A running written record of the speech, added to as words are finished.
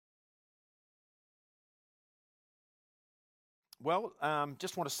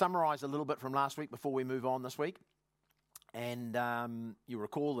Just want to summarise a little bit from last week before we move on this week. And you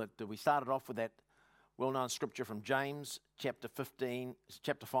recall that we started off with that well-known scripture from James, chapter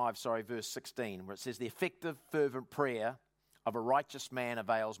 5, verse 16, where it says, "The effective, fervent prayer of a righteous man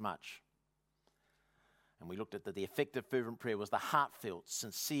avails much." And we looked at that the effective, fervent prayer was the heartfelt,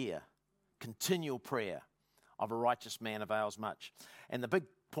 sincere, continual prayer of a righteous man avails much. And the big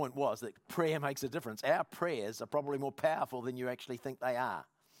point was that prayer makes a difference. Our prayers are probably more powerful than you actually think they are.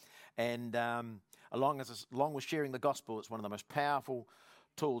 And along with sharing the gospel, it's one of the most powerful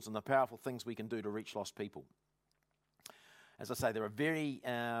tools and the powerful things we can do to reach lost people. As I say, there are very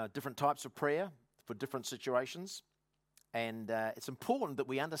different types of prayer for different situations. And it's important that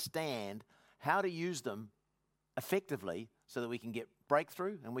we understand how to use them effectively so that we can get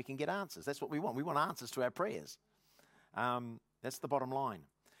breakthrough and we can get answers. That's what we want. We want answers to our prayers. That's the bottom line.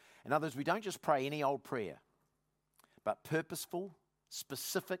 In other words, we don't just pray any old prayer, but purposeful,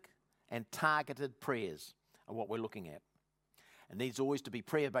 specific, and targeted prayers are what we're looking at. It needs always to be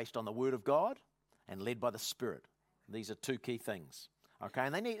prayer based on the Word of God and led by the Spirit. These are two key things. Okay,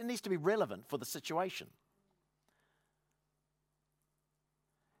 and it needs to be relevant for the situation.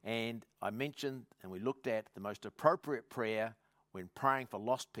 And I mentioned and we looked at the most appropriate prayer when praying for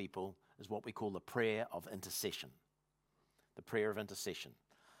lost people is what we call the prayer of intercession. The prayer of intercession.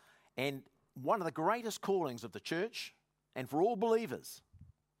 And one of the greatest callings of the church and for all believers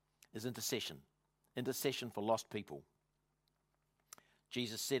is intercession. Intercession for lost people.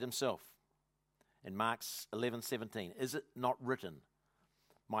 Jesus said himself in Mark 11:17, "Is it not written,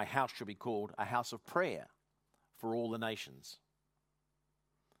 my house shall be called a house of prayer for all the nations?"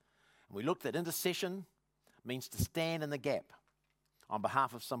 And we looked at intercession means to stand in the gap on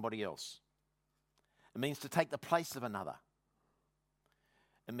behalf of somebody else. It means to take the place of another.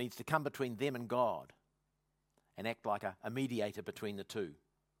 It means to come between them and God and act like a mediator between the two.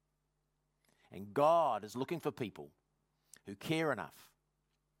 And God is looking for people who care enough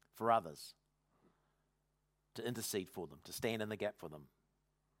for others to intercede for them, to stand in the gap for them.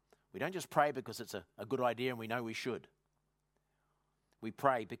 We don't just pray because it's a good idea and we know we should. We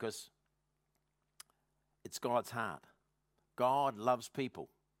pray because it's God's heart. God loves people.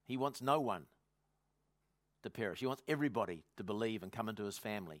 He wants no one to perish. He wants everybody to believe and come into his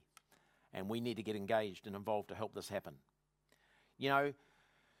family. And we need to get engaged and involved to help this happen. You know,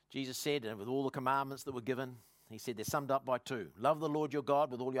 Jesus said, and with all the commandments that were given, he said they're summed up by two. Love the Lord your God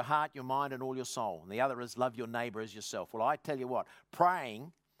with all your heart, your mind, and all your soul. And the other is love your neighbor as yourself. Well, I tell you what,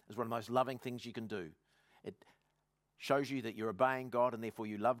 praying is one of the most loving things you can do. It shows you that you're obeying God and therefore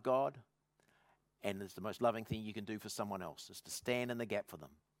you love God. And it's the most loving thing you can do for someone else, is to stand in the gap for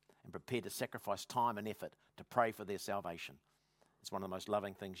them and prepare to sacrifice time and effort to pray for their salvation. It's one of the most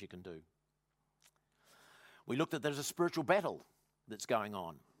loving things you can do. We looked at there's a spiritual battle that's going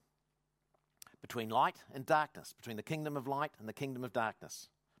on between light and darkness, between the kingdom of light and the kingdom of darkness,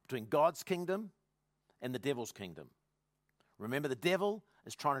 between God's kingdom and the devil's kingdom. Remember, the devil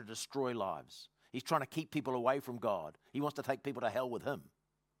is trying to destroy lives. He's trying to keep people away from God. He wants to take people to hell with him.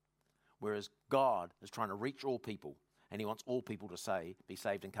 Whereas God is trying to reach all people, and he wants all people to be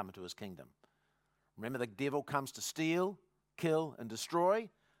saved and come into his kingdom. Remember, the devil comes to steal, kill, and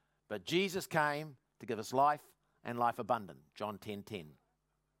destroy, but Jesus came to give us life and life abundant, John 10:10.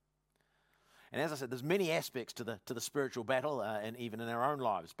 And as I said, there's many aspects to the spiritual battle, and even in our own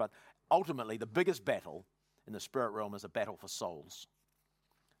lives, but ultimately the biggest battle in the spirit realm is a battle for souls.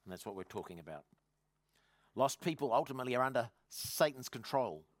 And that's what we're talking about. Lost people ultimately are under Satan's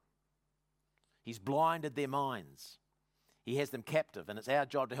control. He's blinded their minds. He has them captive, and it's our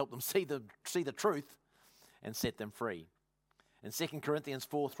job to help them see the truth and set them free. In 2 Corinthians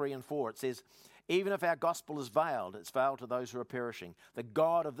 4:3-4, it says, "Even if our gospel is veiled, it's veiled to those who are perishing. The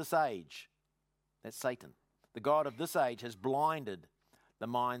God of this age," that's Satan, "the God of this age has blinded the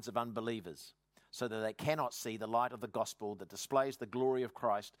minds of unbelievers so that they cannot see the light of the gospel that displays the glory of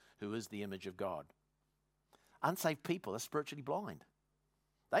Christ, who is the image of God." Unsaved people are spiritually blind.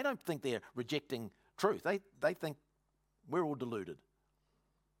 They don't think they're rejecting truth. They think we're all deluded.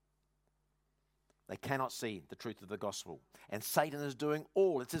 They cannot see the truth of the gospel. And Satan is doing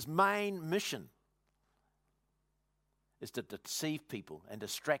it's his main mission is to deceive people and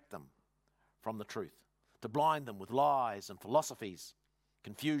distract them from the truth, to blind them with lies and philosophies,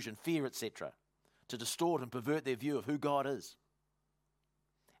 confusion, fear, etc., to distort and pervert their view of who God is.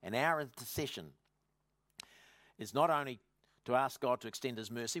 And our intercession is not only to ask God to extend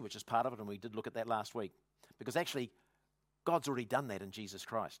his mercy, which is part of it, and we did look at that last week, because actually God's already done that in Jesus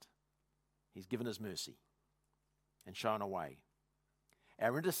Christ. He's given his mercy and shown a way.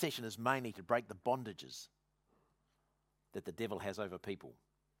 Our intercession is mainly to break the bondages that the devil has over people.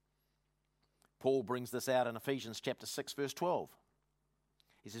 Paul brings this out in Ephesians chapter 6, verse 12.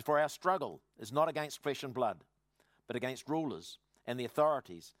 He says, "For our struggle is not against flesh and blood, but against rulers and the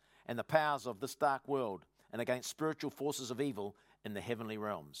authorities and the powers of this dark world, and against spiritual forces of evil in the heavenly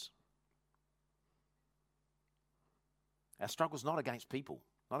realms." Our struggle is not against people,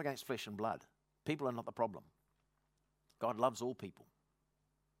 not against flesh and blood. People are not the problem. God loves all people.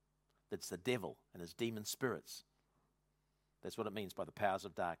 It's the devil and his demon spirits. That's what it means by the powers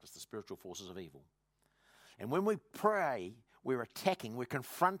of darkness, the spiritual forces of evil. And when we pray, we're attacking, we're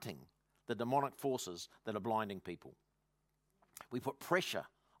confronting the demonic forces that are blinding people. We put pressure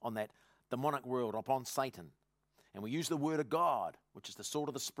on that demonic world, upon Satan. And we use the word of God, which is the sword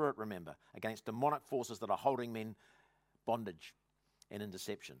of the Spirit, remember, against demonic forces that are holding men bondage and in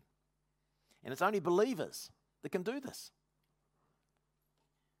deception. And it's only believers that can do this.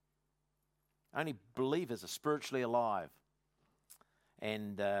 Only believers are spiritually alive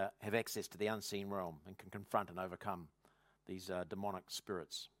and have access to the unseen realm and can confront and overcome these demonic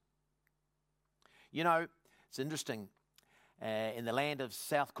spirits. You know, it's interesting, in the land of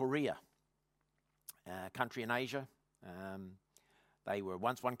South Korea, country in Asia, they were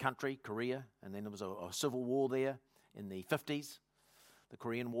once one country, Korea, and then there was a civil war there in the 50s, the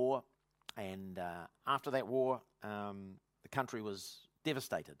Korean War, and after that war, the country was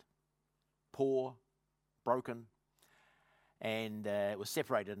devastated, poor, broken, and it was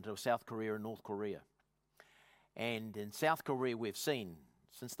separated into South Korea and North Korea. And in South Korea, we've seen,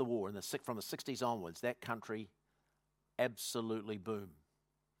 since the war, from the 60s onwards, that country absolutely boom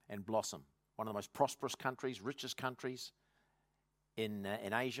and blossom. One of the most prosperous countries, richest countries in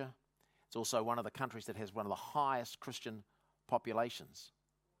Asia. It's also one of the countries that has one of the highest Christian populations.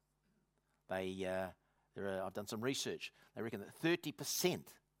 I've done some research. They reckon that 30%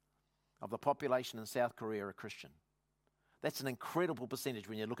 of the population in South Korea are Christian. That's an incredible percentage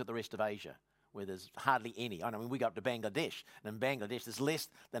when you look at the rest of Asia, where there's hardly any. I mean, we go up to Bangladesh, and in Bangladesh there's less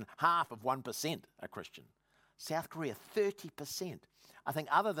than half of 1% are Christian. South Korea, 30%. I think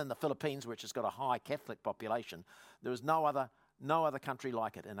other than the Philippines, which has got a high Catholic population, there is no other country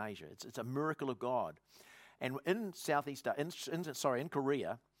like it in Asia. It's a miracle of God. And in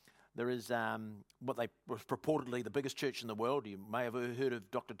Korea, there is what was purportedly the biggest church in the world. You may have heard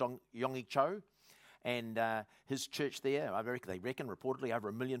of Dr. Yonggi Cho and his church there. They reckon reportedly over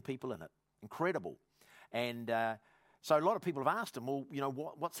 1 million people in it. Incredible. And so a lot of people have asked him, well, you know,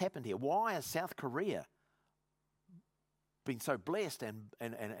 what's happened here? Why has South Korea been so blessed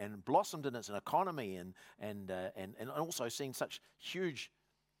and blossomed in its economy and also seen such huge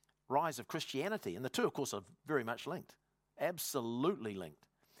rise of Christianity? And the two, of course, are very much linked, absolutely linked.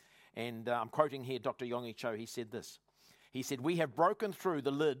 And I'm quoting here Dr. Yonggi Cho. He said this. He said, "We have broken through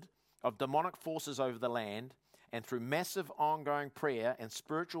the lid of demonic forces over the land, and through massive ongoing prayer and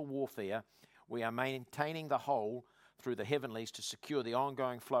spiritual warfare, we are maintaining the whole through the heavenlies to secure the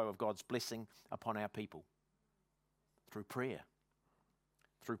ongoing flow of God's blessing upon our people." Through prayer.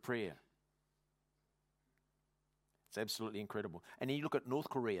 Through prayer. It's absolutely incredible. And you look at North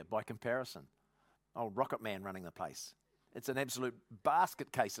Korea by comparison. Old Rocket Man running the place. It's an absolute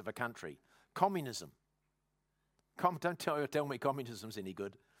basket case of a country. Communism. Don't tell me communism's any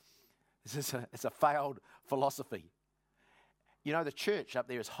good. It's a failed philosophy. You know, the church up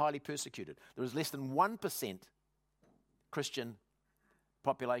there is highly persecuted. There is less than 1% Christian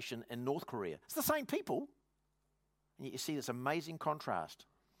population in North Korea. It's the same people. And yet you see this amazing contrast.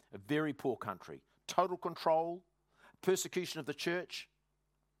 A very poor country. Total control. Persecution of the church.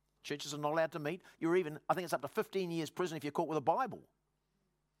 Churches are not allowed to meet. I think it's up to 15 years prison if you're caught with a Bible.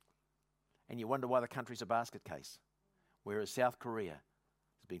 And you wonder why the country's a basket case. Whereas South Korea,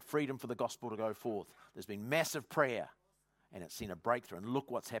 there's been freedom for the gospel to go forth. There's been massive prayer. And it's seen a breakthrough. And look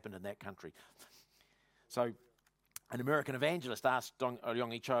what's happened in that country. So an American evangelist asked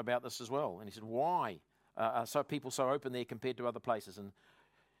Yonggi Cho about this as well. And he said, why are people so open there compared to other places? And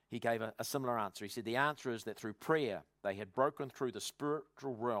he gave a similar answer. He said, the answer is that through prayer, they had broken through the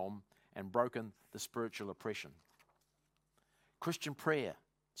spiritual realm and broken the spiritual oppression. Christian prayer,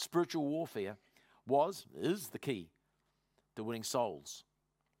 spiritual warfare is the key to winning souls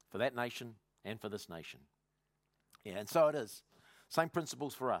for that nation and for this nation. Yeah, and so it is. Same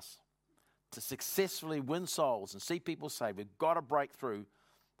principles for us. To successfully win souls and see people saved, we've got to break through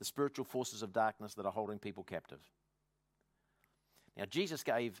the spiritual forces of darkness that are holding people captive. Now, Jesus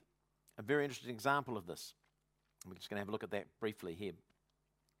gave a very interesting example of this. We're just going to have a look at that briefly here.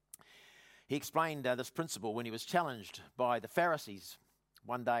 He explained this principle when he was challenged by the Pharisees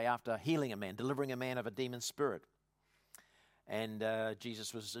one day after healing a man, delivering a man of a demon spirit. And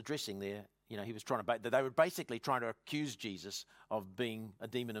Jesus was addressing their, he was they were basically trying to accuse Jesus of being a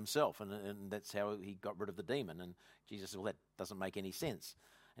demon himself, and that's how he got rid of the demon. And Jesus said, well, that doesn't make any sense.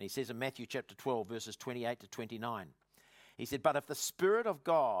 And he says in Matthew chapter 12, verses 28 to 29, he said,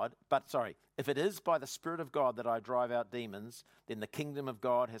 if it is by the Spirit of God that I drive out demons, then the kingdom of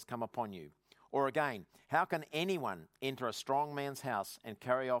God has come upon you. Or again, how can anyone enter a strong man's house and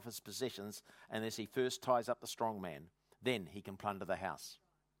carry off his possessions unless he first ties up the strong man? Then he can plunder the house.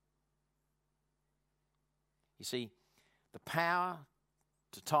 You see, the power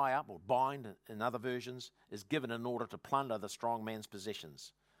to tie up or bind in other versions is given in order to plunder the strong man's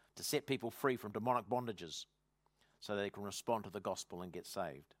possessions, to set people free from demonic bondages so they can respond to the gospel and get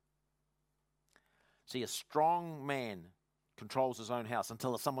saved. See, a strong man controls his own house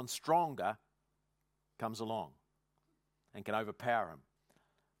until someone stronger comes along and can overpower him,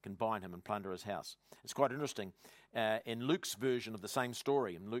 can bind him and plunder his house. It's quite interesting. In Luke's version of the same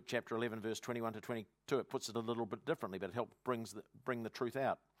story, in Luke chapter 11, verse 21 to 22, it puts it a little bit differently, but it helps bring the truth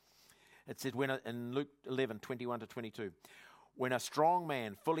out. It said in Luke 11, 21 to 22, when a strong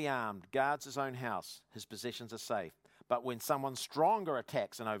man, fully armed, guards his own house, his possessions are safe. But when someone stronger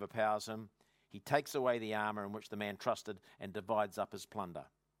attacks and overpowers him, he takes away the armor in which the man trusted and divides up his plunder.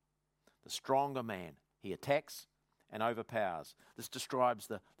 The stronger man, he attacks and overpowers. This describes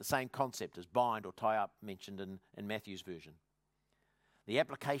the same concept as bind or tie up mentioned in Matthew's version. The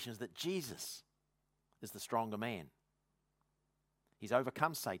application is that Jesus is the stronger man. He's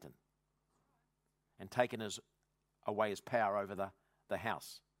overcome Satan and taken away his power over the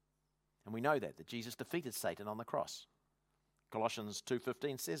house. And we know that Jesus defeated Satan on the cross. Colossians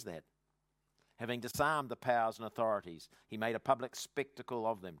 2:15 says that. Having disarmed the powers and authorities, he made a public spectacle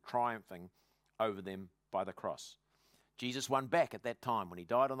of them, triumphing over them by the cross. Jesus won back at that time when he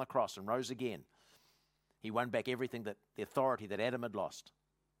died on the cross and rose again. He won back everything, the authority that Adam had lost.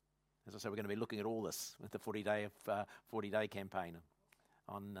 As I say, we're going to be looking at all this with the 40-day campaign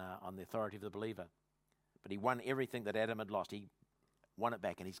on the authority of the believer. But he won everything that Adam had lost. He won it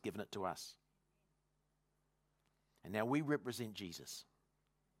back and he's given it to us. And now we represent Jesus.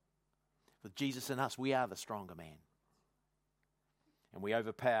 With Jesus in us, we are the stronger man. And we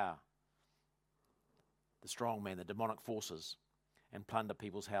overpower the strong man, the demonic forces, and plunder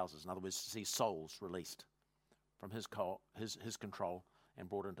people's houses. In other words, see souls released from his control and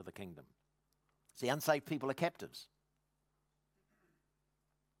brought into the kingdom. See, unsaved people are captives.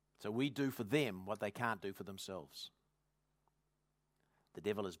 So we do for them what they can't do for themselves. The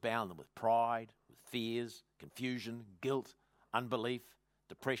devil has bound them with pride, with fears, confusion, guilt, unbelief,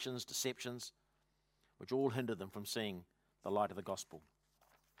 depressions, deceptions, which all hinder them from seeing the light of the gospel.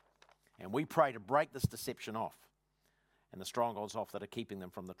 And we pray to break this deception off and the strongholds off that are keeping them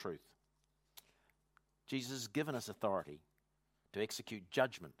from the truth. Jesus has given us authority to execute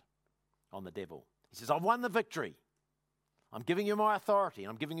judgment on the devil. He says, I've won the victory. I'm giving you my authority and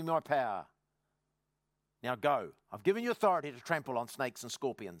I'm giving you my power. Now go. I've given you authority to trample on snakes and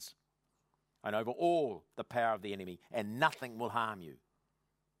scorpions and over all the power of the enemy, and nothing will harm you.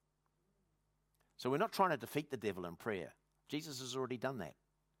 So we're not trying to defeat the devil in prayer. Jesus has already done that.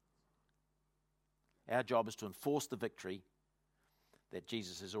 Our job is to enforce the victory that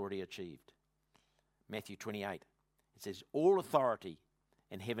Jesus has already achieved. Matthew 28, it says, all authority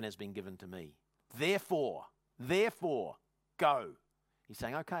in heaven has been given to me. Therefore, go. He's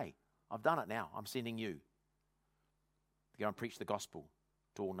saying, okay, I've done it now. I'm sending you to go and preach the gospel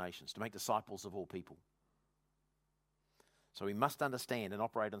to all nations, to make disciples of all people. So we must understand and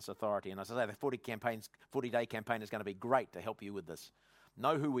operate in this authority. And as I say, the 40-day campaign is going to be great to help you with this.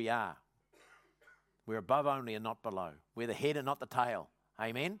 Know who we are. We're above only and not below. We're the head and not the tail.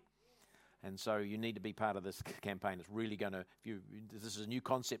 Amen? And so you need to be part of this campaign. It's really going to, if this is a new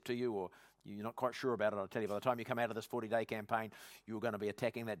concept to you or you're not quite sure about it, I'll tell you, by the time you come out of this 40-day campaign, you're going to be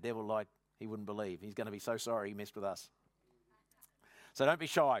attacking that devil like he wouldn't believe. He's going to be so sorry he messed with us. So don't be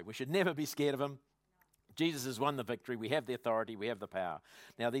shy. We should never be scared of him. Jesus has won the victory. We have the authority. We have the power.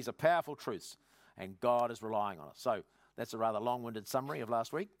 Now, these are powerful truths, and God is relying on us. So that's a rather long-winded summary of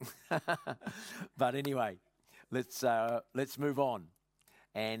last week. But anyway, let's move on.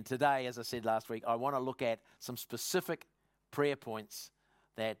 And today, as I said last week, I want to look at some specific prayer points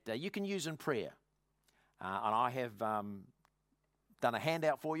that you can use in prayer. And I have done a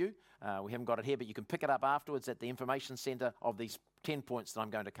handout for you. We haven't got it here, but you can pick it up afterwards at the information centre of these 10 points that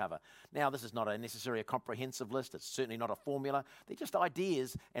I'm going to cover. Now, this is not necessarily a comprehensive list. It's certainly not a formula. They're just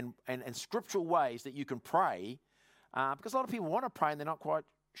ideas and scriptural ways that you can pray, because a lot of people want to pray and they're not quite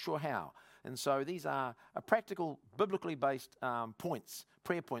sure how. And so these are practical, biblically based points,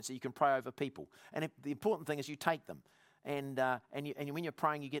 prayer points that you can pray over people. And the important thing is you take them. and when you're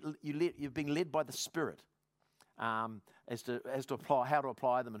praying, you're being led by the Spirit as to apply, how to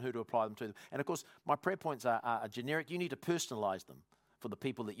apply them and who to apply them to them. And of course, my prayer points are generic. You need to personalize them for the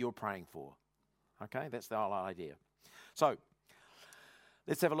people that you're praying for. Okay, that's the whole idea. So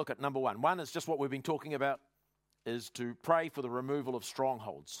let's have a look at number one. One is just what we've been talking about, is to pray for the removal of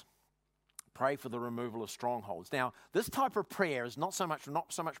strongholds. Pray for the removal of strongholds. Now, this type of prayer is not so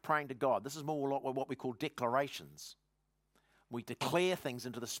much praying to God. This is more like what we call declarations. We declare things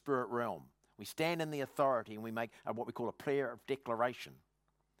into the spirit realm. We stand in the authority and we make what we call a prayer of declaration.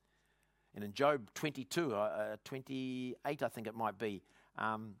 And in Job 22, 28, I think it might be,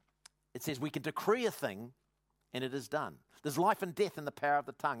 it says we can decree a thing and it is done. There's life and death in the power of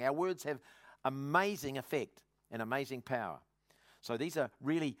the tongue. Our words have amazing effect and amazing power. So these are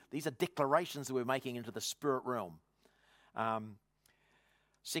declarations that we're making into the spirit realm.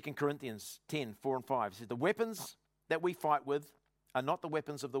 2 Corinthians 10, 4 and 5 says, the weapons that we fight with are not the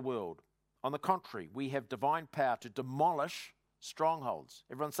weapons of the world. On the contrary, we have divine power to demolish strongholds.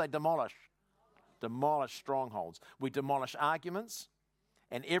 Everyone say demolish. Demolish strongholds. We demolish arguments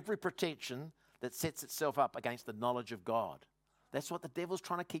and every pretension that sets itself up against the knowledge of God. That's what the devil's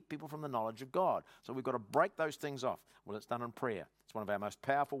trying to keep people from the knowledge of God. So we've got to break those things off. Well, it's done in prayer. It's one of our most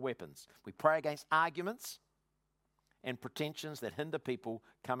powerful weapons. We pray against arguments and pretensions that hinder people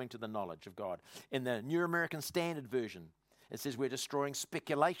coming to the knowledge of God. In the New American Standard Version, it says we're destroying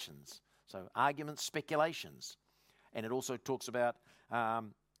speculations. So arguments, speculations. And it also talks about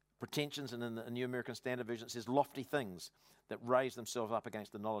pretensions, and in the New American Standard Version it says lofty things that raise themselves up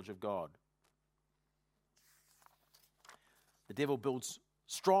against the knowledge of God. The devil builds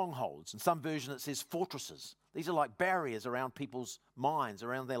strongholds. In some version it says fortresses. These are like barriers around people's minds,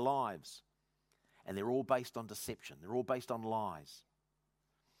 around their lives. And they're all based on deception. They're all based on lies.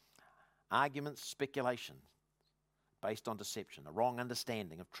 Arguments, speculation, based on deception, a wrong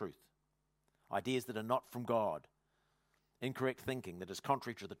understanding of truth. Ideas that are not from God. Incorrect thinking that is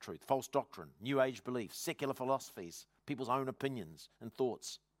contrary to the truth. False doctrine, New Age beliefs, secular philosophies, people's own opinions and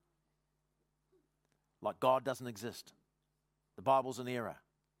thoughts. Like God doesn't exist. The Bible's an error.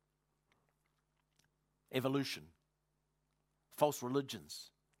 Evolution. False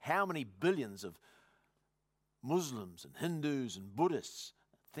religions. How many billions of Muslims and Hindus and Buddhists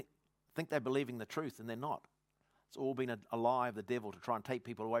think they're believing the truth and they're not? It's all been a lie of the devil to try and take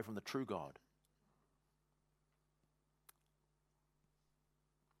people away from the true God.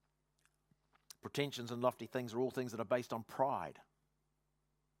 Pretensions and lofty things are all things that are based on pride.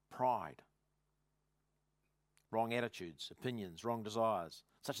 Pride. Wrong attitudes, opinions, wrong desires,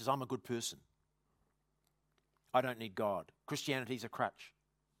 such as I'm a good person. I don't need God. Christianity's a crutch.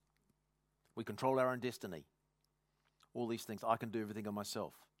 We control our own destiny. All these things. I can do everything on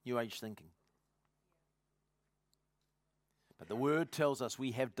myself. New Age thinking. But the Word tells us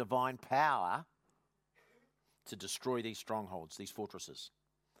we have divine power to destroy these strongholds, these fortresses.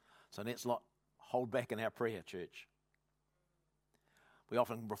 So let's not hold back in our prayer, church. We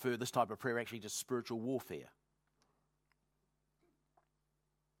often refer this type of prayer actually to spiritual warfare.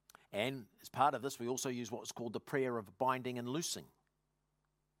 And as part of this, we also use what's called the prayer of binding and loosing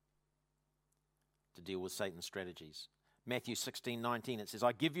to deal with Satan's strategies. Matthew 16:19, it says,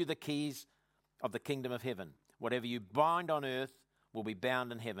 I give you the keys of the kingdom of heaven. Whatever you bind on earth will be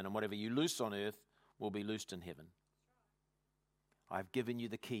bound in heaven, and whatever you loose on earth will be loosed in heaven. I've given you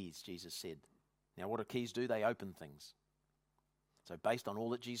the keys, Jesus said. Now what do keys do? They open things. So based on all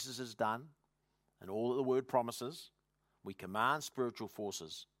that Jesus has done and all that the Word promises, we command spiritual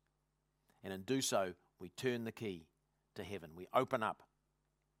forces. And in do so, we turn the key to heaven. We open up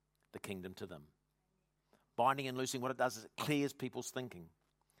the kingdom to them. Binding and loosing, what it does is it clears people's thinking.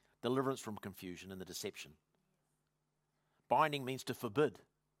 Deliverance from confusion and the deception. Binding means to forbid.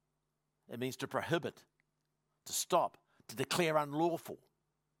 It means to prohibit, to stop, to declare unlawful.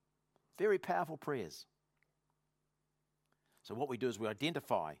 Very powerful prayers. So what we do is we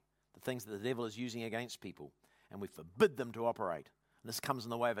identify the things that the devil is using against people and we forbid them to operate. And this comes in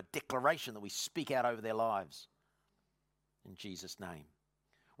the way of a declaration that we speak out over their lives in Jesus' name.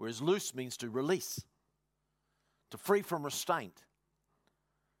 Whereas loose means to release, to free from restraint,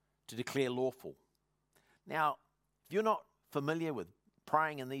 to declare lawful. Now, if you're not familiar with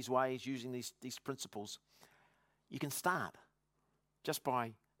praying in these ways, using these principles, you can start just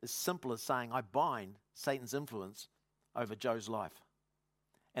by as simple as saying, I bind Satan's influence over Joe's life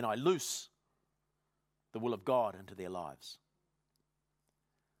and I loose the will of God into their lives.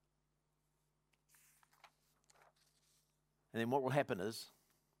 And then what will happen is,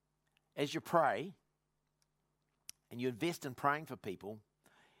 as you pray and you invest in praying for people,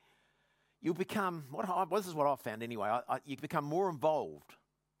 you'll become, this is what I've found anyway, you become more involved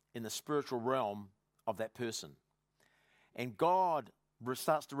in the spiritual realm of that person. And God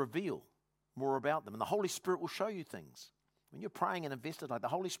starts to reveal more about them. And the Holy Spirit will show you things. When you're praying and invested, like the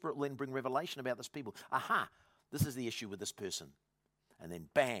Holy Spirit will then bring revelation about this people. Aha, this is the issue with this person. And then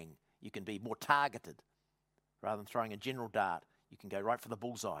bang, you can be more targeted. Rather than throwing a general dart, you can go right for the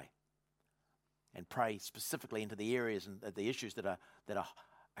bullseye and pray specifically into the areas and the issues that are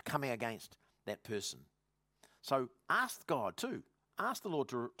coming against that person. So ask God too. Ask the Lord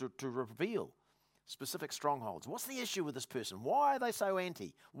to reveal specific strongholds. What's the issue with this person? Why are they so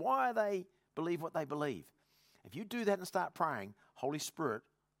anti? Why do they believe what they believe? If you do that and start praying, Holy Spirit,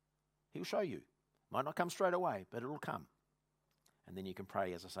 He'll show you. Might not come straight away, but it'll come. And then you can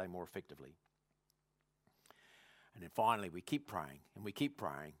pray, as I say, more effectively. And then finally, we keep praying and we keep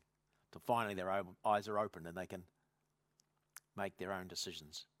praying till finally their eyes are opened and they can make their own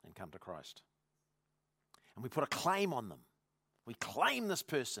decisions and come to Christ. And we put a claim on them. We claim this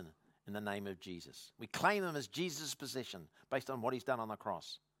person in the name of Jesus. We claim them as Jesus' possession based on what He's done on the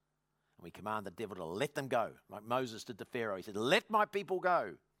cross. And we command the devil to let them go, like Moses did to Pharaoh. He said, let my people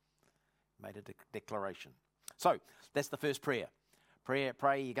go. Made a declaration. So that's the first prayer.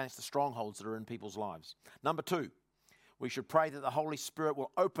 Pray against the strongholds that are in people's lives. Number 2, we should pray that the Holy Spirit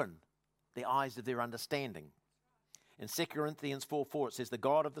will open the eyes of their understanding. In 2 Corinthians 4:4 it says, the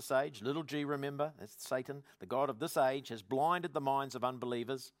God of this age, little g remember, that's Satan, the God of this age has blinded the minds of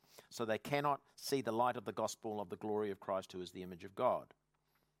unbelievers so they cannot see the light of the gospel of the glory of Christ, who is the image of God.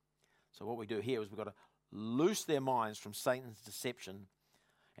 So what we do here is we've got to loose their minds from Satan's deception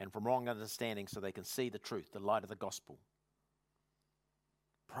and from wrong understanding so they can see the truth, the light of the gospel.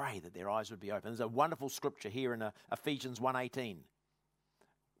 Pray that their eyes would be open. There's a wonderful scripture here in Ephesians 1:18.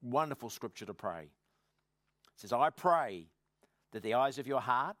 Wonderful scripture to pray. It says, I pray that the eyes of your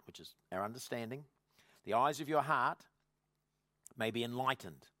heart, which is our understanding, the eyes of your heart may be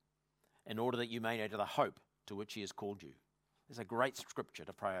enlightened in order that you may know the hope to which He has called you. There's a great scripture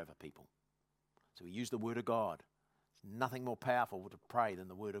to pray over people. So we use the Word of God. There's nothing more powerful to pray than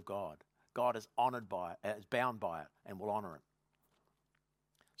the Word of God. God is honored by it, is bound by it, and will honor it.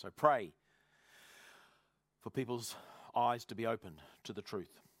 So pray for people's eyes to be opened to the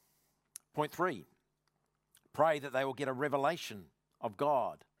truth. Point 3, pray that they will get a revelation of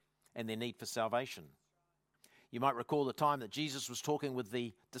God and their need for salvation. You might recall the time that Jesus was talking with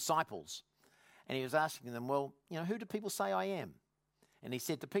the disciples and He was asking them, well, who do people say I am? And He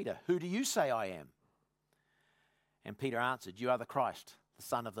said to Peter, who do you say I am? And Peter answered, you are the Christ, the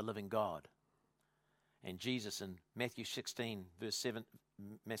Son of the living God. And Jesus in Matthew chapter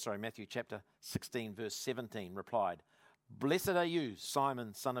 16, verse 17 replied, blessed are you,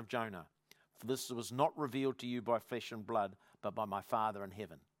 Simon, son of Jonah, for this was not revealed to you by flesh and blood, but by my Father in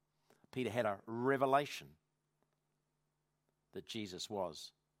heaven. Peter had a revelation that Jesus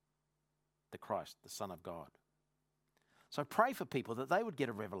was the Christ, the Son of God. So pray for people that they would get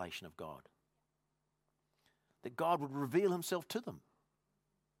a revelation of God, that God would reveal Himself to them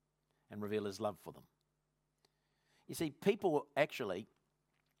and reveal His love for them. You see, people actually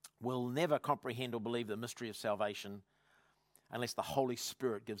will never comprehend or believe the mystery of salvation unless the Holy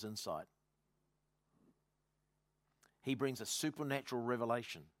Spirit gives insight. He brings a supernatural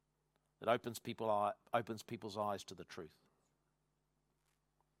revelation that opens people's eyes to the truth.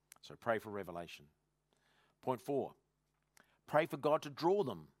 So pray for revelation. Point 4, pray for God to draw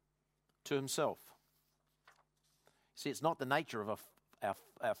them to Himself. See, it's not the nature of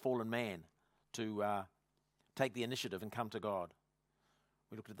our fallen man to take the initiative and come to God.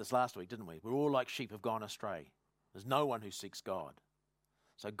 We looked at this last week, didn't we? We're all like sheep have gone astray. There's no one who seeks God.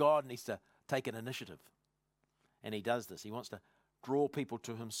 So God needs to take an initiative. And He does this. He wants to draw people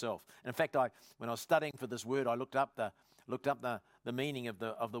to Himself. And in fact, when I was studying for this word, I looked up the meaning of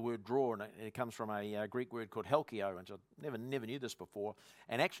the word draw, and it comes from a Greek word called helkio, and I never knew this before.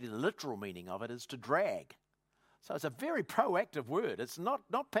 And actually the literal meaning of it is to drag. So it's a very proactive word. It's not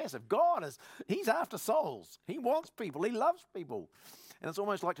passive. He's after souls. He wants people. He loves people. And it's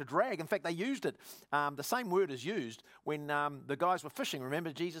almost like to drag. In fact, they used it. The same word is used when the guys were fishing.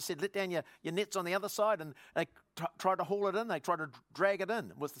 Remember, Jesus said, let down your nets on the other side, and they tried to haul it in. They tried to drag it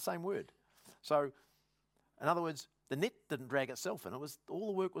in. It was the same word. So, in other words, the net didn't drag itself in. All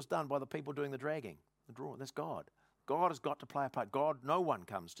the work was done by the people doing the dragging, the drawing. That's God. God has got to play a part. No one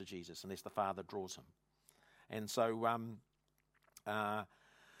comes to Jesus unless the Father draws him. And so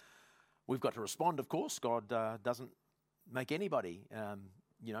we've got to respond, of course. God doesn't make anybody,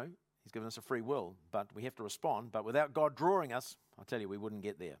 He's given us a free will, but we have to respond. But without God drawing us, I tell you, we wouldn't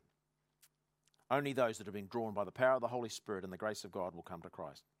get there. Only those that have been drawn by the power of the Holy Spirit and the grace of God will come to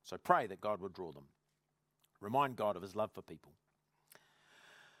Christ. So pray that God would draw them. Remind God of his love for people.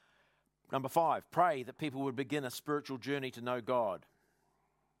 Number 5, pray that people would begin a spiritual journey to know God.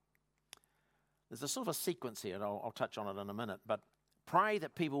 There's a sort of a sequence here, and I'll touch on it in a minute, but pray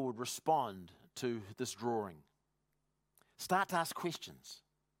that people would respond to this drawing. Start to ask questions.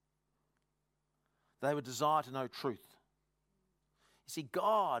 They would desire to know truth. You see,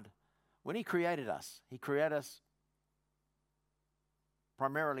 God, when he created us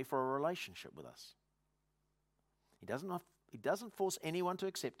primarily for a relationship with us. He doesn't force anyone to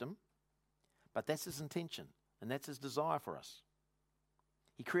accept him, but that's his intention, and that's his desire for us.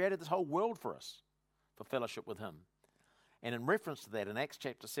 He created this whole world for us, for fellowship with him. And in reference to that, in Acts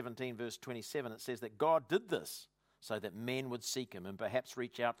chapter 17, verse 27, it says that God did this so that men would seek him and perhaps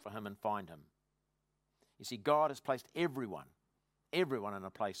reach out for him and find him. You see, God has placed everyone in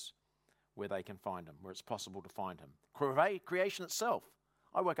a place where they can find him, where it's possible to find him. Creation itself.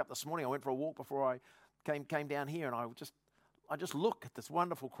 I woke up this morning, I went for a walk before I came down here, and I just look at this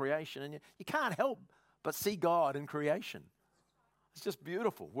wonderful creation, and you can't help but see God in creation. It's just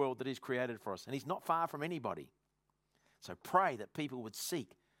beautiful world that he's created for us, and he's not far from anybody. So pray that people would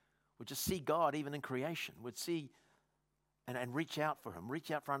just see God even in creation, would see and reach out for him,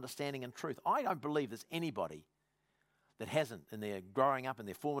 reach out for understanding and truth. I don't believe there's anybody that hasn't, in their growing up, in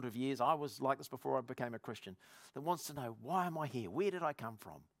their formative years, I was like this before I became a Christian, that wants to know, why am I here? Where did I come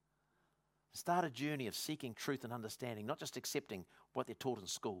from? Start a journey of seeking truth and understanding, not just accepting what they're taught in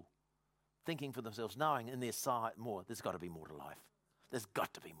school, thinking for themselves, knowing in their sight more, there's got to be more to life. There's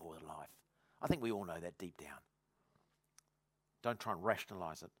got to be more to life. I think we all know that deep down. Don't try and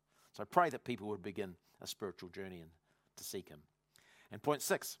rationalize it. So pray that people would begin a spiritual journey and to seek him. And point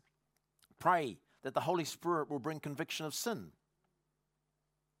 6, pray that the Holy Spirit will bring conviction of sin.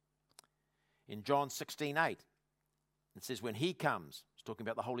 In John 16:8, it says, when he comes, it's talking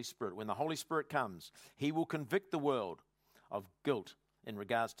about the Holy Spirit, when the Holy Spirit comes, he will convict the world of guilt in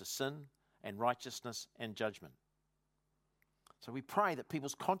regards to sin and righteousness and judgment. So we pray that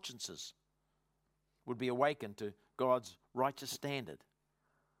people's consciences would be awakened to God's righteous standard.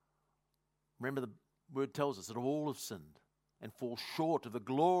 Remember, the word tells us that all have sinned and fall short of the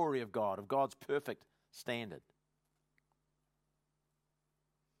glory of God, of God's perfect standard.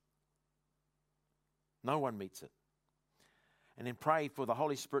 No one meets it. And then pray for the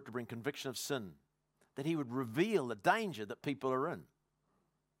Holy Spirit to bring conviction of sin, that he would reveal the danger that people are in.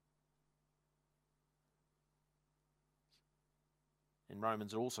 In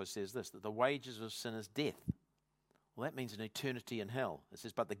Romans, it also says this, that the wages of sin is death. Well, that means an eternity in hell. It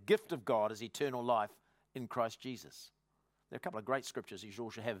says, but the gift of God is eternal life in Christ Jesus. There are a couple of great scriptures you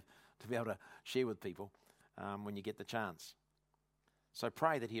should have to be able to share with people when you get the chance. So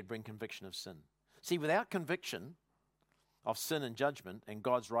pray that he'd bring conviction of sin. See, without conviction of sin and judgment and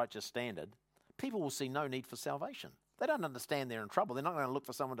God's righteous standard, people will see no need for salvation. They don't understand they're in trouble. They're not going to look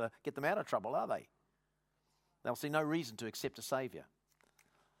for someone to get them out of trouble, are they? They'll see no reason to accept a Saviour.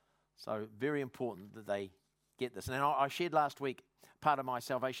 So very important that they get this. And I shared last week part of my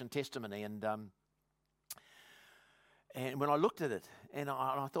salvation testimony, and when I looked at it, and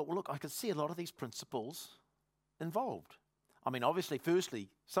I thought, well, look, I could see a lot of these principles involved. I mean, obviously, firstly,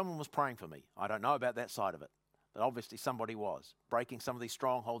 someone was praying for me. I don't know about that side of it, but obviously somebody was breaking some of these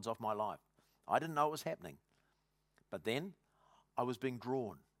strongholds off my life. I didn't know it was happening. But then I was being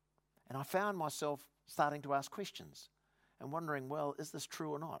drawn, and I found myself starting to ask questions and wondering, well, is this true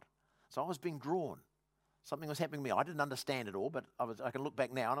or not? So I was being drawn. Something was happening to me. I didn't understand it all, but I can look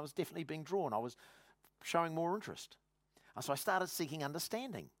back now, and I was definitely being drawn. I was showing more interest. And so I started seeking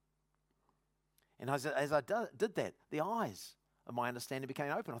understanding. And as I did that, the eyes of my understanding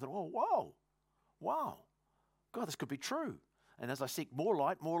became open. I thought, oh, wow, God, this could be true. And as I seek more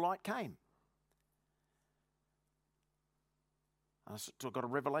light came. And I got a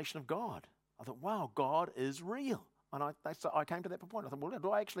revelation of God. I thought, wow, God is real. And I came to that point. I thought, well,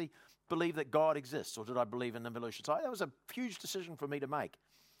 do I actually believe that God exists, or did I believe in evolution? So that was a huge decision for me to make.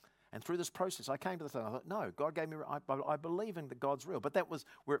 And through this process, I came to the thing. I thought, no, God gave me, I believe in that God's real. But that was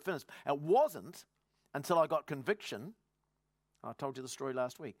where it finished. It wasn't until I got conviction. I told you the story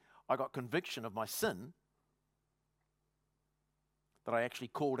last week. I got conviction of my sin that I actually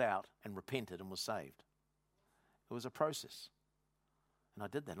called out and repented and was saved. It was a process. And I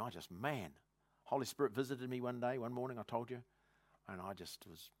did that, and Holy Spirit visited me one morning, I told you, and I just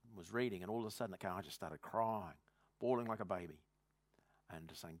was reading, and all of a sudden I just started crying, bawling like a baby, and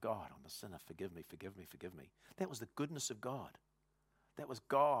just saying, God, I'm a sinner, forgive me, forgive me, forgive me. That was the goodness of God. That was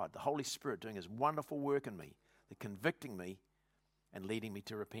God, the Holy Spirit, doing his wonderful work in me, the convicting me and leading me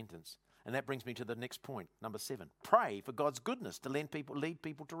to repentance. And that brings me to the next point, number 7. Pray for God's goodness to lead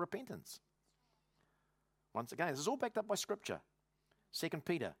people to repentance. Once again, this is all backed up by Scripture. 2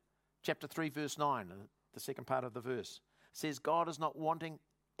 Peter chapter 3, verse 9, the second part of the verse, says God is not wanting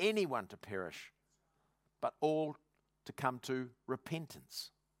anyone to perish, but all to come to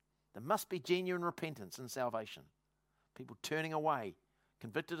repentance. There must be genuine repentance in salvation. People turning away,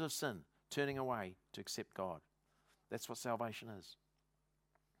 convicted of sin, turning away to accept God. That's what salvation is.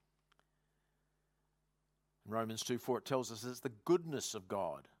 In Romans 2:4 it tells us it's the goodness of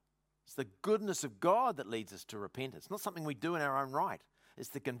God. It's the goodness of God that leads us to repentance. It's not something we do in our own right. It's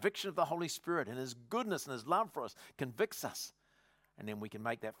the conviction of the Holy Spirit, and His goodness and His love for us convicts us. And then we can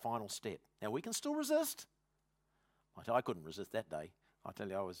make that final step. Now we can still resist. I couldn't resist that day. I tell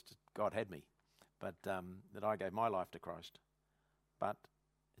you, God had me. But that I gave my life to Christ. But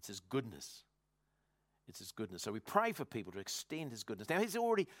it's His goodness. It's His goodness. So we pray for people to extend His goodness. Now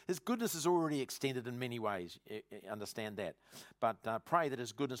His goodness is already extended in many ways. Understand that. But pray that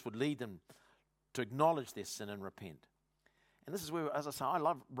His goodness would lead them to acknowledge their sin and repent. And this is where, as I say, I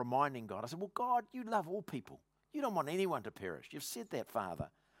love reminding God. I said, well, God, you love all people. You don't want anyone to perish. You've said that, Father.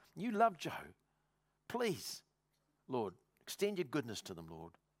 You love Joe. Please, Lord, extend your goodness to them,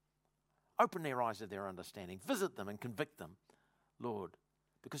 Lord. Open their eyes to their understanding. Visit them and convict them, Lord,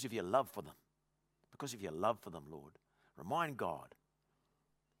 because of your love for them. Because of your love for them, Lord. Remind God.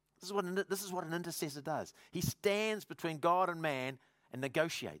 This is what an intercessor does. He stands between God and man and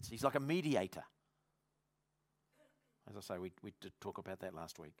negotiates. He's like a mediator. As I say, we did talk about that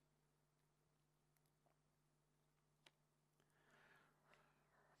last week.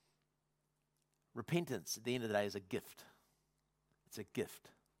 Repentance, at the end of the day, is a gift. It's a gift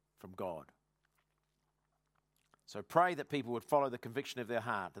from God. So pray that people would follow the conviction of their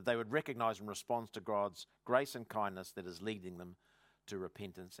heart, that they would recognize and respond to God's grace and kindness that is leading them to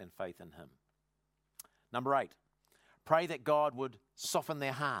repentance and faith in Him. Number 8, pray that God would soften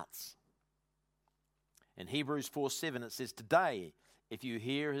their hearts. In Hebrews 4:7 it says, today, if you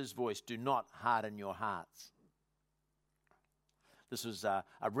hear His voice, do not harden your hearts. This was a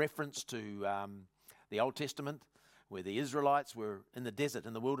reference to the Old Testament, where the Israelites were in the desert,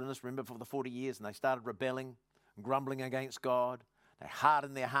 in the wilderness, remember, for the 40 years, and they started rebelling, grumbling against God. They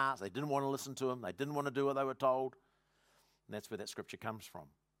hardened their hearts. They didn't want to listen to Him. They didn't want to do what they were told. And that's where that scripture comes from.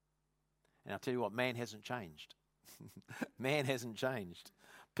 And I'll tell you what, man hasn't changed. Man hasn't changed.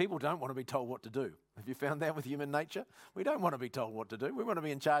 People don't want to be told what to do. Have you found that with human nature? We don't want to be told what to do. We want to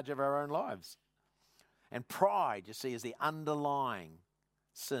be in charge of our own lives. And pride, you see, is the underlying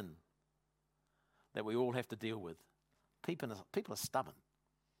sin that we all have to deal with. People are stubborn.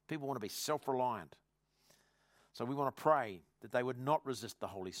 People want to be self-reliant. So we want to pray that they would not resist the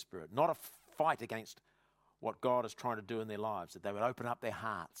Holy Spirit, not a fight against what God is trying to do in their lives, that they would open up their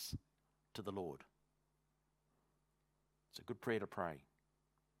hearts to the Lord. It's a good prayer to pray.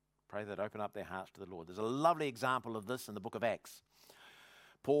 Pray that open up their hearts to the Lord. There's a lovely example of this in the book of Acts.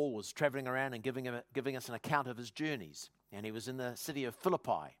 Paul was traveling around and giving us an account of his journeys, and he was in the city of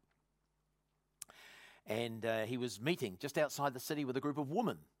Philippi. And he was meeting just outside the city with a group of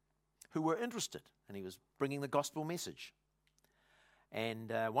women who were interested, and he was bringing the gospel message.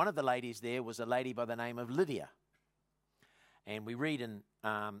 And one of the ladies there was a lady by the name of Lydia. And we read in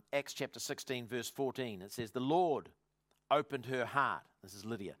Acts chapter 16, verse 14, it says, the Lord opened her heart. This is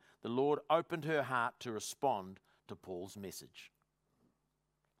Lydia. The Lord opened her heart to respond to Paul's message.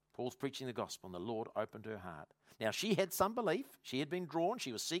 Paul's preaching the gospel, and the Lord opened her heart. Now, she had some belief. She had been drawn.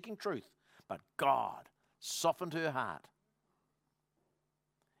 She was seeking truth. But God softened her heart.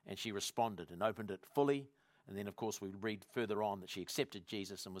 And she responded and opened it fully. And then, of course, we read further on that she accepted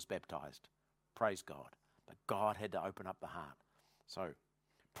Jesus and was baptized. Praise God. But God had to open up the heart. So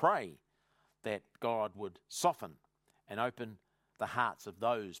pray that God would soften and open the hearts of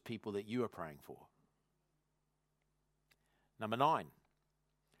those people that you are praying for. Number 9,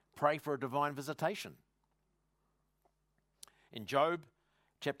 pray for a divine visitation. In Job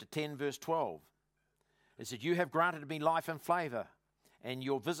chapter 10, verse 12, it said, you have granted me life and flavor, and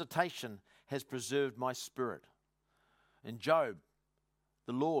your visitation has preserved my spirit. In Job,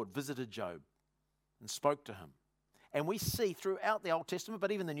 the Lord visited Job and spoke to him. And we see throughout the Old Testament,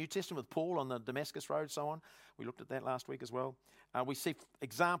 but even the New Testament with Paul on the Damascus Road, so on, we looked at that last week as well, we see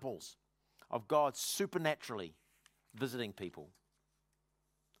examples of God supernaturally visiting people.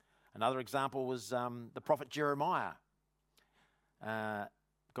 Another example was the prophet Jeremiah. God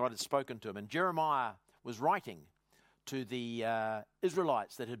had spoken to him, and Jeremiah was writing to the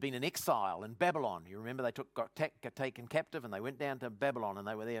Israelites that had been in exile in Babylon. You remember they got taken captive, and they went down to Babylon, and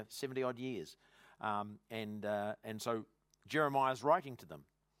they were there 70-odd years. And so Jeremiah's writing to them.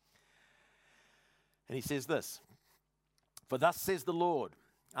 And he says this, "For thus says the Lord,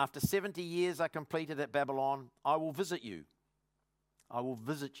 after 70 years are completed at Babylon, I will visit you. I will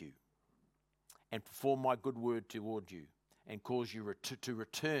visit you and perform my good word toward you and cause you to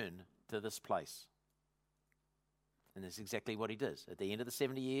return to this place." And that's exactly what he does. At the end of the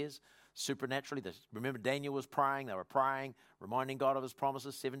 70 years, supernaturally, remember Daniel was praying, they were praying, reminding God of his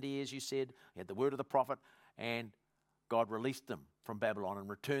promises. 70 years, you said, he had the word of the prophet, and God released them from Babylon and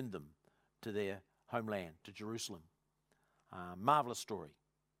returned them to their homeland, to Jerusalem. Marvelous story.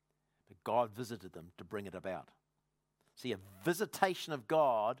 But God visited them to bring it about. See, a visitation of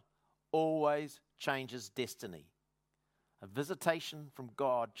God always changes destiny. A visitation from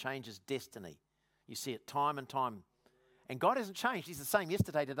God changes destiny. You see it time and time. And God hasn't changed. He's the same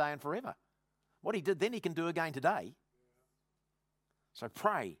yesterday, today, and forever. What he did then, he can do again today. So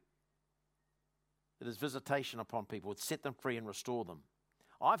pray that his visitation upon people would set them free and restore them.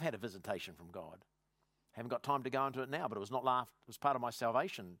 I've had a visitation from God. Haven't got time to go into it now, but it was not laughed. It was part of my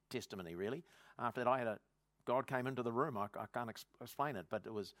salvation testimony, really. After that, God came into the room. I can't explain it, but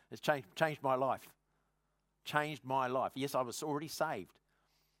it's changed my life. Changed my life. Yes, I was already saved,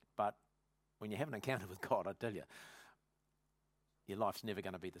 but when you have an encounter with God, I tell you, your life's never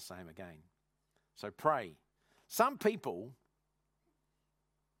going to be the same again. So pray. Some people,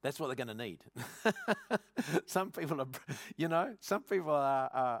 that's what they're going to need. Some people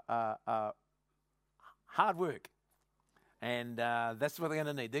are hard work. And that's what they're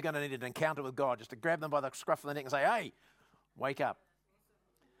going to need. They're going to need an encounter with God, just to grab them by the scruff of the neck and say, "Hey, wake up."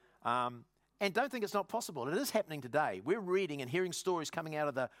 And don't think it's not possible. It is happening today. We're reading and hearing stories coming out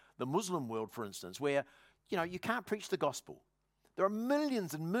of the Muslim world, for instance, where, you can't preach the gospel. There are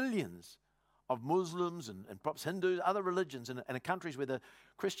millions and millions of Muslims and perhaps Hindus, other religions in countries where the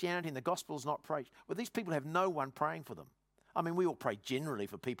Christianity and the gospel is not preached. Well, these people have no one praying for them. I mean, we all pray generally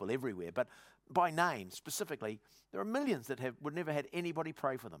for people everywhere, but by name specifically, there are millions that would never had anybody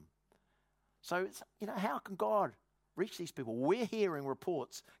pray for them. So, it's, how can God reach these people? We're hearing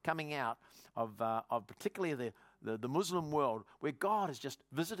reports coming out of particularly the Muslim world where God is just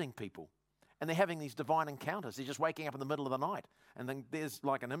visiting people. And they're having these divine encounters. They're just waking up in the middle of the night. And then there's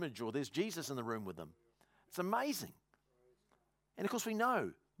like an image, or there's Jesus in the room with them. It's amazing. And of course we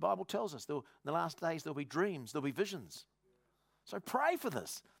know, the Bible tells us, in the last days there'll be dreams, there'll be visions. So pray for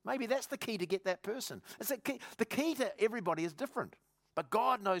this. Maybe that's the key to get that person. The key to everybody is different. But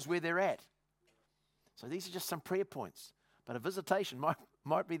God knows where they're at. So these are just some prayer points. But a visitation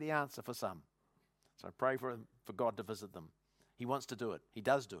might be the answer for some. So pray for God to visit them. He wants to do it. He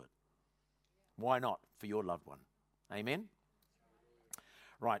does do it. Why not for your loved one? Amen?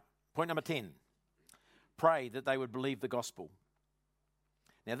 Right, point number 10. Pray that they would believe the gospel.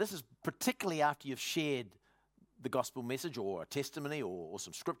 Now, this is particularly after you've shared the gospel message or a testimony or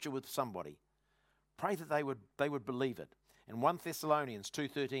some scripture with somebody. Pray that they would believe it. In 1 Thessalonians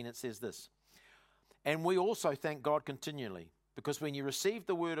 2:13 it says this, "And we also thank God continually, because when you received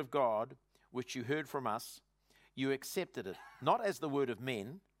the word of God, which you heard from us, you accepted it, not as the word of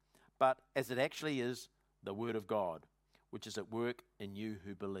men, but as it actually is, the word of God, which is at work in you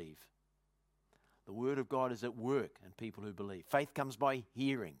who believe." The word of God is at work in people who believe. Faith comes by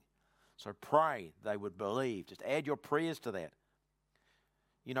hearing. So pray they would believe. Just add your prayers to that.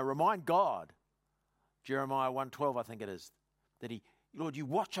 Remind God, Jeremiah 1:12 I think it is, that Lord, you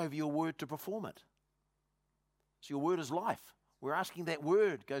watch over your word to perform it. So your word is life. We're asking that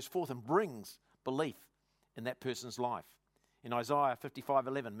word goes forth and brings belief in that person's life. In Isaiah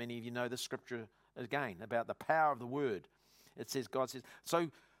 55:11, many of you know this scripture again about the power of the word. It says, God says,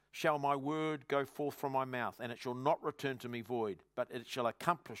 "So shall my word go forth from my mouth, and it shall not return to me void, but it shall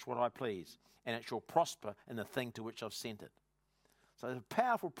accomplish what I please, and it shall prosper in the thing to which I've sent it." So there's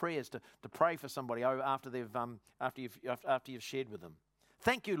powerful prayers to pray for somebody after you've shared with them.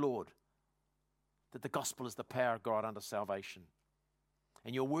 Thank you, Lord, that the gospel is the power of God unto salvation.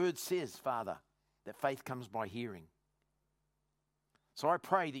 And your word says, Father, that faith comes by hearing. So I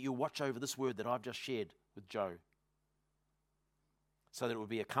pray that you'll watch over this word that I've just shared with Joe, so that it will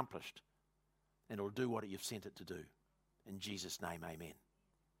be accomplished and it will do what you've sent it to do. In Jesus' name, amen.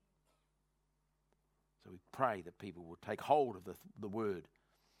 So we pray that people will take hold of the word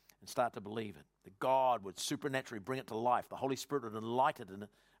and start to believe it, that God would supernaturally bring it to life. The Holy Spirit would enlighten it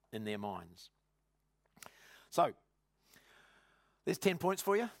in their minds. So, there's 10 points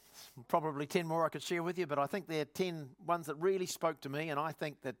for you. Probably 10 more I could share with you, but I think they're 10 ones that really spoke to me, and I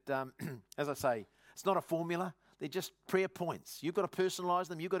think that, as I say, it's not a formula. They're just prayer points. You've got to personalise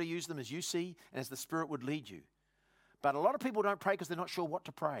them. You've got to use them as you see and as the Spirit would lead you. But a lot of people don't pray because they're not sure what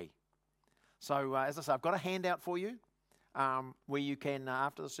to pray. So, as I say, I've got a handout for you. where you can,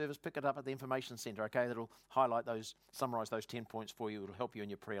 after the service, pick it up at the information centre, okay? That'll highlight those, summarise those 10 points for you. It'll help you in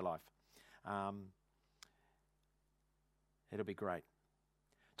your prayer life. It'll be great.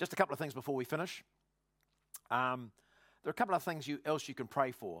 Just a couple of things before we finish. There are a couple of things else you can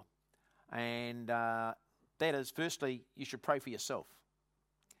pray for. And that is, firstly, you should pray for yourself.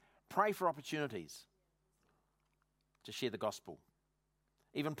 Pray for opportunities to share the gospel.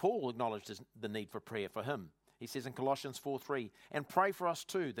 Even Paul acknowledged the need for prayer for him. He says in Colossians 4:3, and pray for us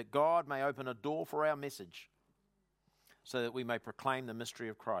too, that God may open a door for our message, so that we may proclaim the mystery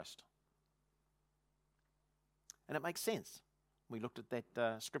of Christ. And it makes sense. We looked at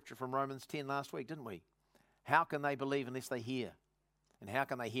that scripture from Romans 10 last week, didn't we? How can they believe unless they hear? And how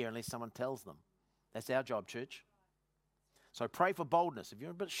can they hear unless someone tells them? That's our job, church. So pray for boldness. If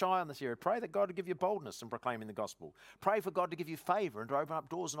you're a bit shy on this area, pray that God will give you boldness in proclaiming the gospel. Pray for God to give you favour and to open up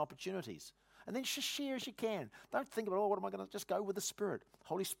doors and opportunities. And then just share as you can. Don't think about, what am I going to, just go with the Spirit.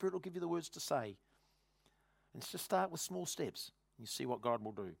 Holy Spirit will give you the words to say. And just start with small steps. You see what God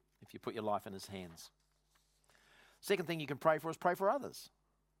will do if you put your life in His hands. Second thing you can pray for is pray for others.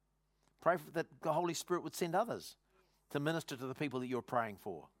 Pray that the Holy Spirit would send others to minister to the people that you're praying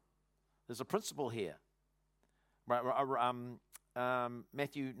for. There's a principle here. Matthew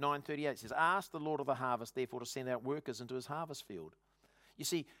 9:38 says, ask the Lord of the harvest, therefore, to send out workers into His harvest field. You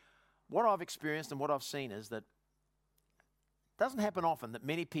see, what I've experienced and what I've seen is that it doesn't happen often that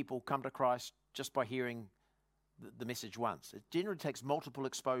many people come to Christ just by hearing the message once. It generally takes multiple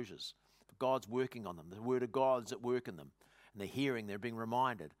exposures. God's working on them. The Word of God's at work in them. And they're hearing, they're being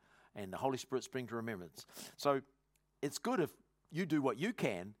reminded. And the Holy Spirit's bringing to remembrance. So it's good if you do what you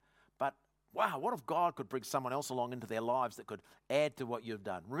can, but wow, what if God could bring someone else along into their lives that could add to what you've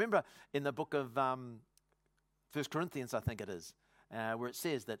done? Remember in the book of 1 Corinthians, I think it is, where it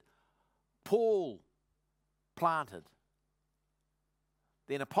says that Paul planted,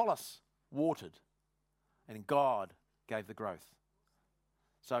 then Apollos watered, and God gave the growth.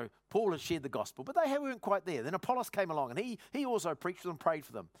 So Paul had shared the gospel, but they weren't quite there. Then Apollos came along, and he also preached for them, prayed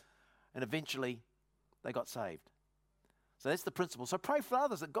for them, and eventually they got saved. So that's the principle. So pray for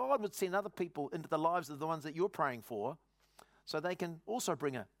others, that God would send other people into the lives of the ones that you're praying for, so they can also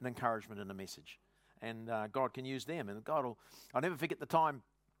bring an encouragement and a message. And God can use them. And I'll never forget the time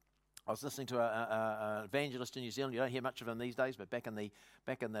I was listening to an evangelist in New Zealand. You don't hear much of him these days, but back in the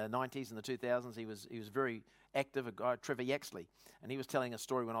 90s and the 2000s, he was very active, a guy, Trevor Yaxley. And he was telling a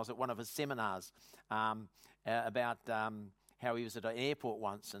story when I was at one of his seminars about how he was at an airport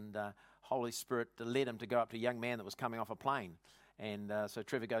once, and Holy Spirit led him to go up to a young man that was coming off a plane. And so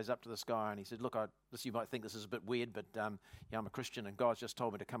Trevor goes up to this guy and he said, look, you might think this is a bit weird, but I'm a Christian and God's just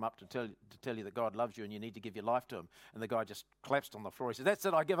told me to come up to tell you that God loves you and you need to give your life to Him. And the guy just collapsed on the floor. He said, that's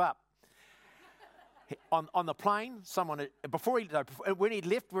it, I give up. On the plane, when he'd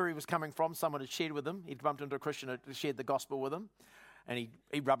left where he was coming from, someone had shared with him. He'd bumped into a Christian who had shared the gospel with him. And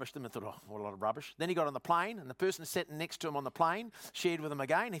he rubbished them and thought, oh, what a lot of rubbish. Then he got on the plane, and the person sitting next to him on the plane shared with him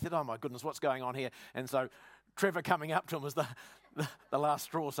again. He said, oh my goodness, what's going on here? And so Trevor coming up to him was the last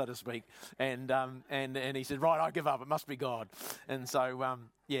straw, so to speak. And he said, right, I give up. It must be God. And so,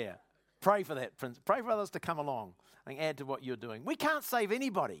 pray for that. Pray for others to come along and add to what you're doing. We can't save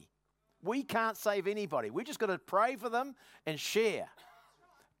anybody. We just got to pray for them and share.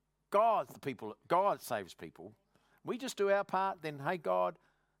 God saves people. We just do our part, then, hey, God,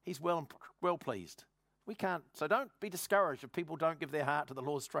 He's well pleased. We can't. So don't be discouraged if people don't give their heart to the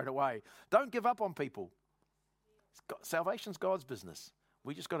Lord straight away. Don't give up on people. Salvation's God's business.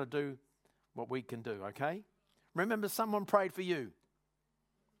 We just got to do what we can do, okay? Remember, someone prayed for you.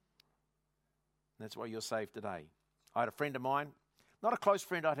 That's why you're saved today. I had a friend of mine, not a close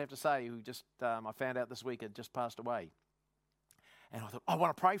friend, I'd have to say, who just, I found out this week had just passed away. And I thought, I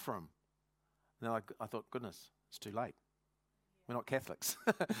want to pray for him. And then I thought, goodness, it's too late. We're not Catholics.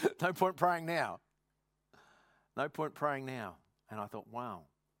 No point praying now. And I thought, wow.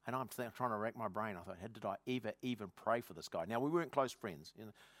 And I'm trying to rack my brain. I thought, did I even pray for this guy? Now, we weren't close friends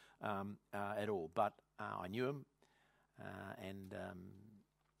at all, but I knew him and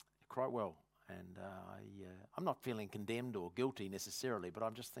quite well. And I'm not feeling condemned or guilty necessarily, but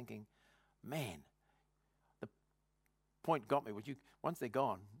I'm just thinking, man, the point got me. Once they're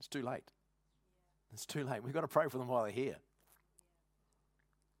gone, it's too late. It's too late. We've got to pray for them while they're here.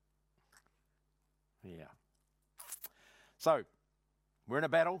 Yeah. So, we're in a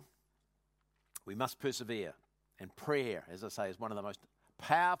battle. We must persevere. And prayer, as I say, is one of the most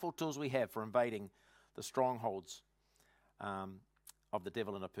powerful tools we have for invading the strongholds of the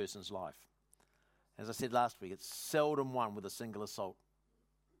devil in a person's life. As I said last week, it's seldom won with a single assault.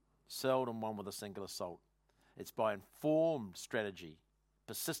 It's by informed strategy,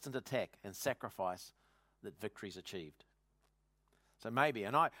 persistent attack, and sacrifice that victory is achieved. So maybe,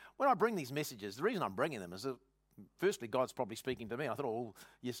 when I bring these messages, the reason I'm bringing them is that firstly, God's probably speaking to me. I thought, oh,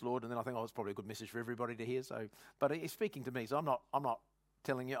 yes, Lord, and then I think, it's probably a good message for everybody to hear. So, but He's speaking to me, so I'm not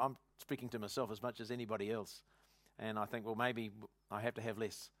telling you. I'm speaking to myself as much as anybody else. And I think, well, maybe I have to have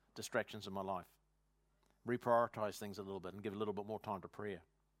less distractions in my life, reprioritize things a little bit, and give a little bit more time to prayer.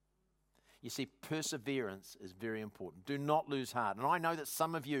 You see, perseverance is very important. Do not lose heart. And I know that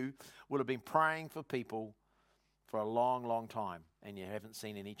some of you will have been praying for people for a long, long time, and you haven't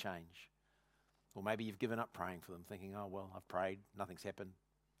seen any change. Or maybe you've given up praying for them, thinking, oh, well, I've prayed, nothing's happened.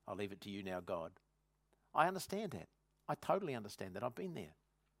 I'll leave it to you now, God. I understand that. I totally understand that. I've been there.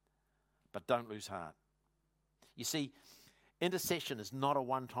 But don't lose heart. You see, intercession is not a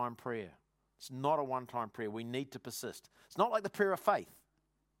one-time prayer. It's not a one-time prayer. We need to persist. It's not like the prayer of faith.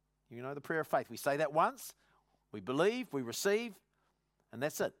 You know, the prayer of faith. We say that once, we believe, we receive, and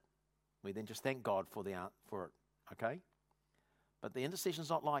that's it. We then just thank God for it, okay? But the intercession is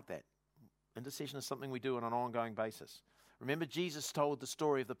not like that. Intercession is something we do on an ongoing basis. Remember, Jesus told the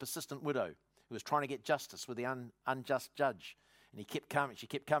story of the persistent widow who was trying to get justice with the unjust judge. And he kept coming. She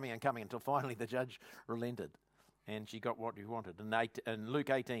kept coming and coming until finally the judge relented. And she got what she wanted. In Luke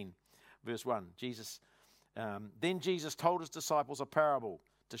 18, verse 1, then Jesus told his disciples a parable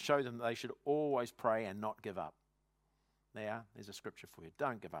to show them that they should always pray and not give up. There's a scripture for you.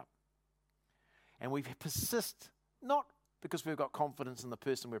 Don't give up. And we persist, not because we've got confidence in the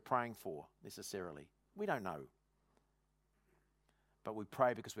person we're praying for, necessarily. We don't know. But we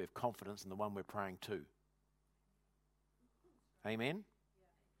pray because we have confidence in the one we're praying to. Amen?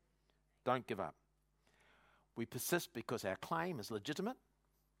 Don't give up. We persist because our claim is legitimate.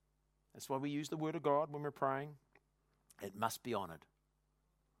 That's why we use the word of God when we're praying. It must be honoured.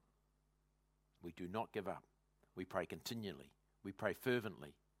 We do not give up. We pray continually. We pray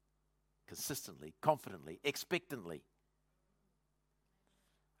fervently, consistently, confidently, expectantly.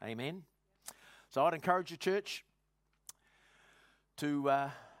 Amen. So I'd encourage you, church,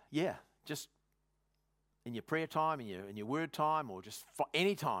 to just in your prayer time, in your word time, or just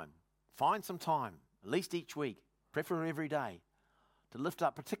any time, find some time, at least each week, preferably every day, to lift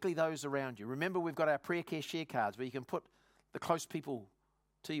up particularly those around you. Remember, we've got our prayer care share cards where you can put the close people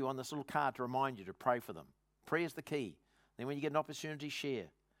to you on this little card to remind you to pray for them. Prayer is the key. Then when you get an opportunity, share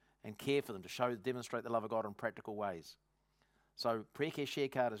and care for them to demonstrate the love of God in practical ways. So prayer care share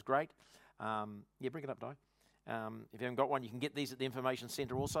card is great. Bring it up, Di. If you haven't got one, you can get these at the information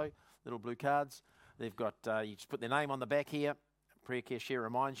centre also, little blue cards. They've got, you just put their name on the back here. Prayer care share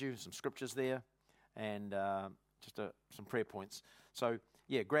reminds you, some scriptures there, and some prayer points. So,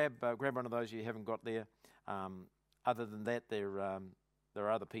 grab one of those you haven't got there. Other than that, there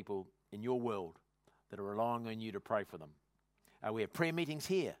are other people in your world that are relying on you to pray for them. We have prayer meetings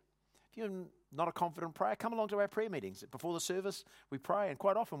here. If you're not a confident prayer, come along to our prayer meetings. Before the service, we pray, and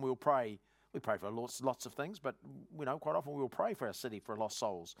quite often we'll pray. We pray for lots of things, but quite often we'll pray for our city, for lost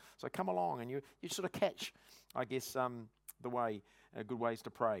souls. So come along, and you sort of catch, I guess, the way, good ways to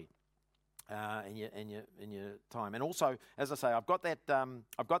pray in your time. And also, as I say, I've got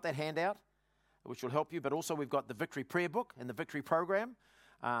that handout, which will help you. But also, we've got the Victory Prayer Book and the Victory Program.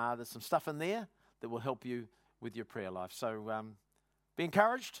 There's some stuff in there that will help you with your prayer life. So be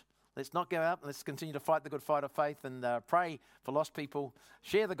encouraged. Let's not give up. Let's continue to fight the good fight of faith and pray for lost people,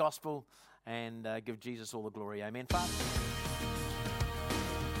 share the gospel, and give Jesus all the glory. Amen, Father.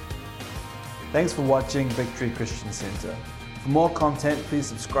 Thanks for watching Victory Christian Centre. For more content, please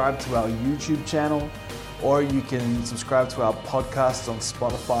subscribe to our YouTube channel, or you can subscribe to our podcasts on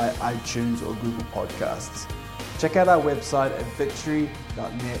Spotify, iTunes, or Google Podcasts. Check out our website at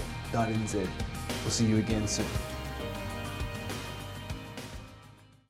victory.net.nz. We'll see you again soon.